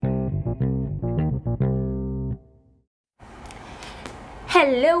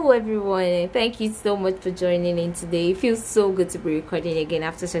Hello everyone, thank you so much for joining in today. It feels so good to be recording again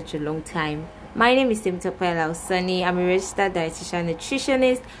after such a long time. My name is Temitope Lausani. I'm a registered dietitian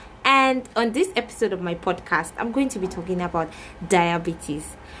nutritionist, and on this episode of my podcast, I'm going to be talking about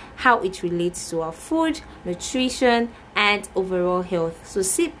diabetes, how it relates to our food, nutrition, and overall health. So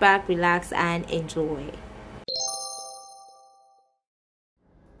sit back, relax, and enjoy.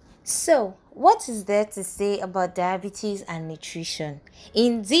 So, what is there to say about diabetes and nutrition?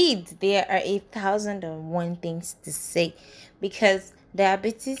 Indeed, there are 1,001 things to say because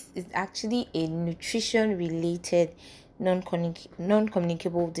diabetes is actually a nutrition related non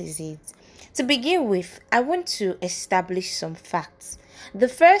communicable disease. To begin with, I want to establish some facts. The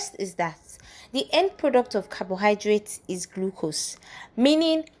first is that the end product of carbohydrates is glucose,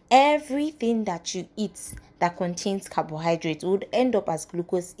 meaning everything that you eat that contains carbohydrates would end up as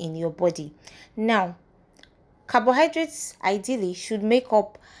glucose in your body. Now, carbohydrates ideally should make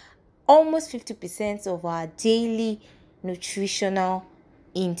up almost 50% of our daily nutritional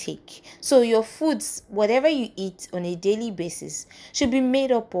intake. So your foods, whatever you eat on a daily basis, should be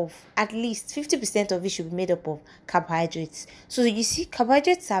made up of at least 50% of it should be made up of carbohydrates. So you see,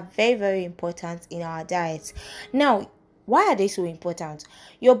 carbohydrates are very, very important in our diet. Now, why are they so important?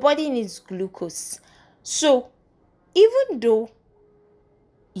 Your body needs glucose. So even though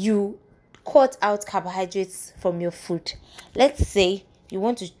you cut out carbohydrates from your food, let's say you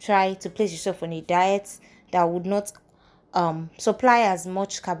want to try to place yourself on a diet that would not supply as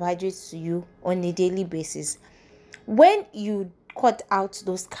much carbohydrates to you on a daily basis. When you cut out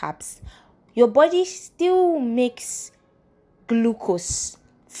those carbs, your body still makes glucose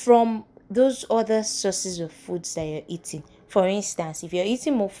from those other sources of foods that you're eating. For instance, if you're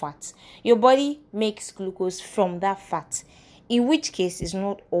eating more fat, your body makes glucose from that fat, in which case is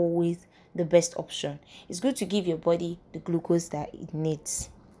not always the best option. It's good to give your body the glucose that it needs.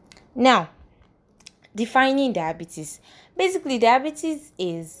 Now, defining diabetes. Basically, diabetes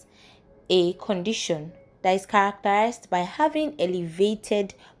is a condition that is characterized by having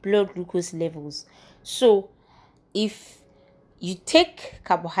elevated blood glucose levels. So, if you take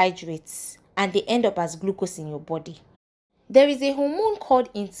carbohydrates and they end up as glucose in your body, there is a hormone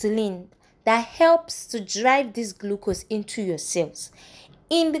called insulin that helps to drive this glucose into your cells.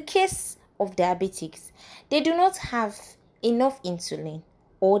 In the case of diabetics, they do not have enough insulin,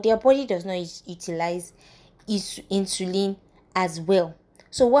 or their body does not utilize insulin as well.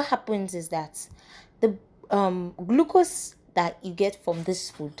 So what happens is that the glucose that you get from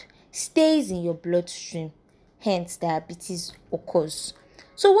this food stays in your bloodstream, hence diabetes occurs.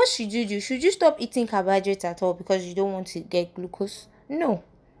 So what should you do? Should you stop eating carbohydrates at all because you don't want to get glucose? No.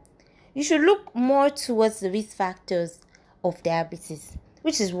 You should look more towards the risk factors of diabetes,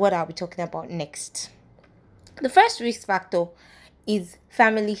 which is what I'll be talking about next. The first risk factor is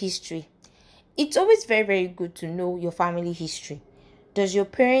family history. It's always very, very good to know your family history. Does your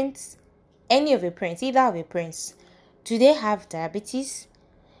parents, any of your parents, either of your parents, do they have diabetes?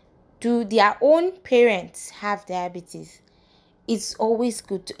 Do their own parents have diabetes? It's always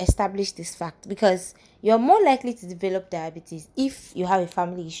good to establish this fact because you're more likely to develop diabetes if you have a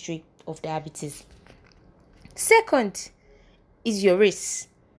family history of diabetes. Second is your race.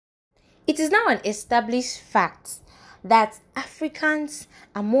 It is now an established fact that Africans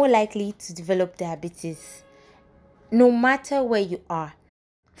are more likely to develop diabetes no matter where you are.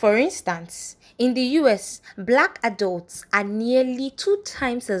 For instance, in the US, black adults are nearly 2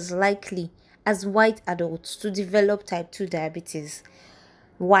 times as likely as white adults to develop type 2 diabetes.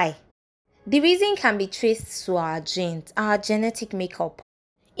 Why? The reason can be traced to our genes, our genetic makeup.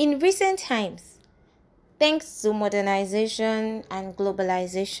 In recent times, thanks to modernization and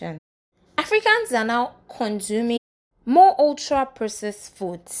globalization, Africans are now consuming more ultra-processed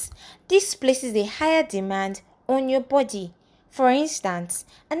foods. This places a higher demand on your body. For instance,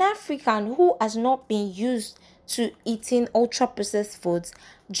 an African who has not been used to eating ultra-processed foods,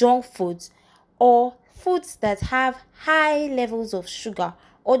 junk foods, or foods that have high levels of sugar,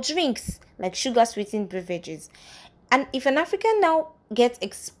 or drinks like sugar-sweetened beverages. And if an African now gets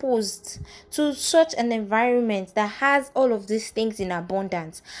exposed to such an environment that has all of these things in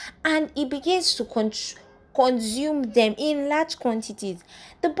abundance, and he begins to consume them in large quantities,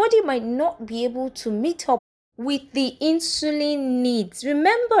 the body might not be able to meet up with the insulin needs.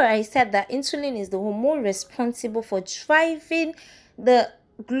 Remember, I said that insulin is the hormone responsible for driving the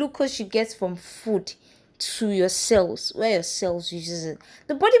glucose you get from food to your cells, where your cells uses it.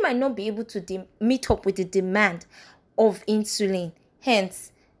 The body might not be able to meet up with the demand of insulin.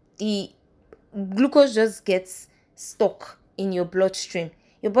 Hence, the glucose just gets stuck in your bloodstream.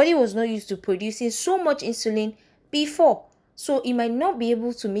 Your body was not used to producing so much insulin before. So it might not be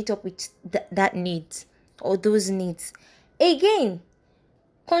able to meet up with that needs or those needs. Again,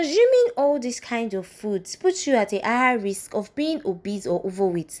 consuming all these kinds of foods puts you at a higher risk of being obese or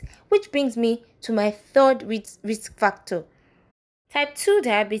overweight, which brings me to my third risk factor. Type 2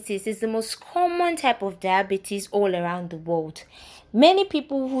 diabetes is the most common type of diabetes all around the world. Many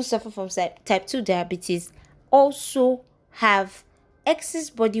people who suffer from type 2 diabetes also have excess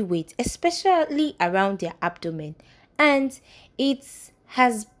body weight, especially around their abdomen. And it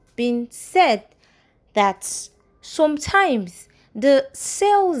has been said that sometimes the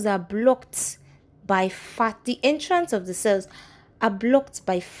cells are blocked by fat, the entrance of the cells are blocked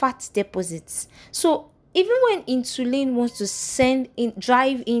by fat deposits. So even when insulin wants to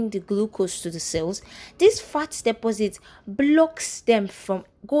drive in the glucose to the cells, this fat deposit blocks them from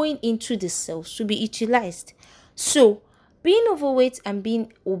going into the cells to be utilized. So being overweight and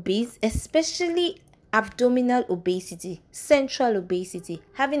being obese, especially abdominal obesity, central obesity,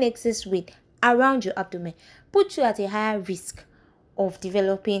 having excess weight around your abdomen, puts you at a higher risk of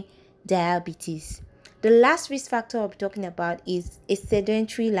developing diabetes. The last risk factor I'll be talking about is a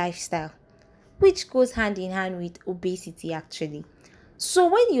sedentary lifestyle, which goes hand in hand with obesity actually. So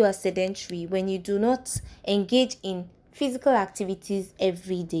when you are sedentary, when you do not engage in physical activities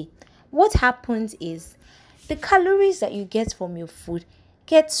every day, what happens is the calories that you get from your food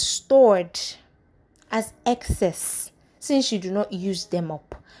get stored as excess since you do not use them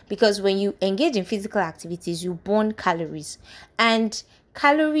up. Because when you engage in physical activities, you burn calories. And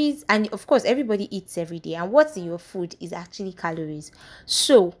of course, everybody eats every day. And what's in your food is actually calories.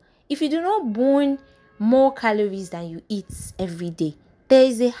 So if you do not burn more calories than you eat every day, there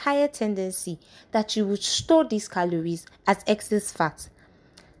is a higher tendency that you would store these calories as excess fat.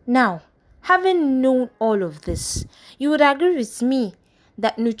 Now, having known all of this, you would agree with me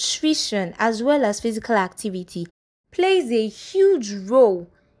that nutrition as well as physical activity plays a huge role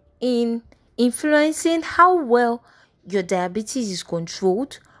in influencing how well your diabetes is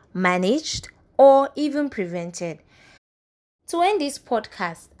controlled, managed, or even prevented. To end this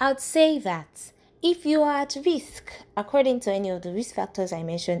podcast, I'd say that if you are at risk, according to any of the risk factors I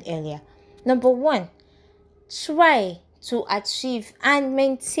mentioned earlier, number one, try to achieve and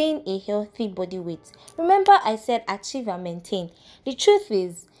maintain a healthy body weight. Remember, I said achieve and maintain. The truth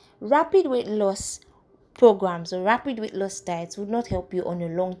is, rapid weight loss programs or rapid weight loss diets would not help you on a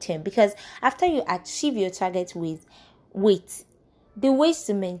long term, because after you achieve your target weight, the ways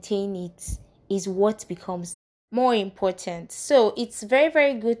to maintain it is what becomes more important. So it's very,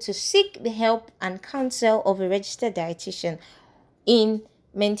 very good to seek the help and counsel of a registered dietitian in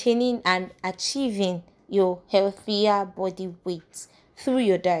maintaining and achieving your healthier body weight through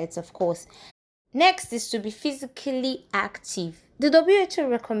your diets, of course. Next is to be physically active. The WHO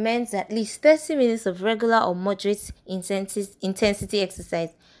recommends at least 30 minutes of regular or moderate intensity exercise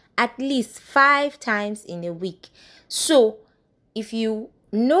at least 5 times in a week. So if you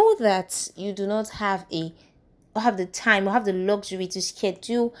know that you do not have the time or have the luxury to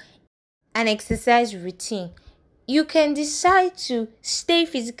schedule an exercise routine, you can decide to stay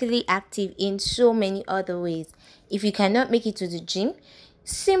physically active in so many other ways. If you cannot make it to the gym,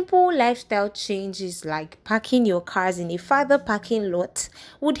 simple lifestyle changes like parking your cars in a farther parking lot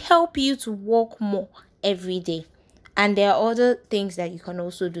would help you to walk more every day. And there are other things that you can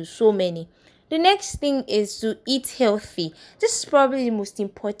also do, so many. The next thing is to eat healthy. This is probably the most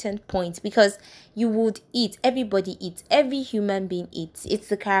important point, because you would eat, everybody eats, every human being eats. It's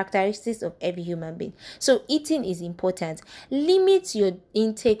the characteristics of every human being. So eating is important. Limit your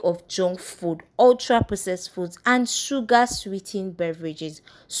intake of junk food, ultra processed foods, and sugar sweetened beverages,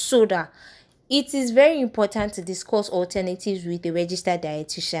 soda. It is very important to discuss alternatives with a registered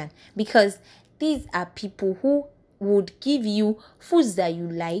dietitian, because these are people who would give you foods that you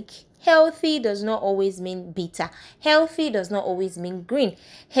like. Healthy does not always mean bitter. Healthy does not always mean green.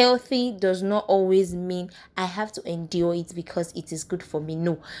 Healthy does not always mean I have to endure it because it is good for me.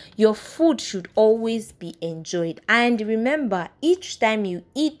 No, your food should always be enjoyed. And remember, each time you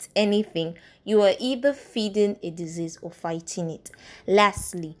eat anything, you are either feeding a disease or fighting it.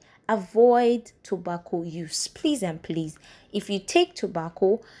 Lastly, avoid tobacco use. Please and please, if you take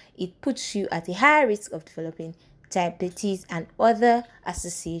tobacco, it puts you at a higher risk of developing diabetes and other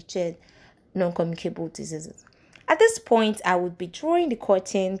associated non-communicable diseases. At this point, I would be drawing the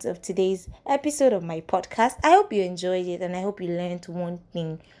curtains of today's episode of my podcast. I hope you enjoyed it, and I hope you learned one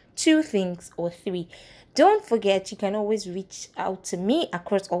thing, 2 things, or 3. Don't forget, you can always reach out to me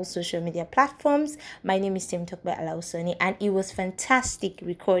across all social media platforms. My name is Temitope Alausoni, and it was fantastic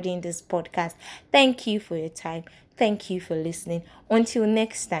recording this podcast. Thank you for your time. Thank you for listening. Until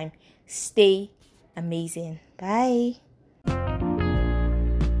next time, stay amazing. Bye.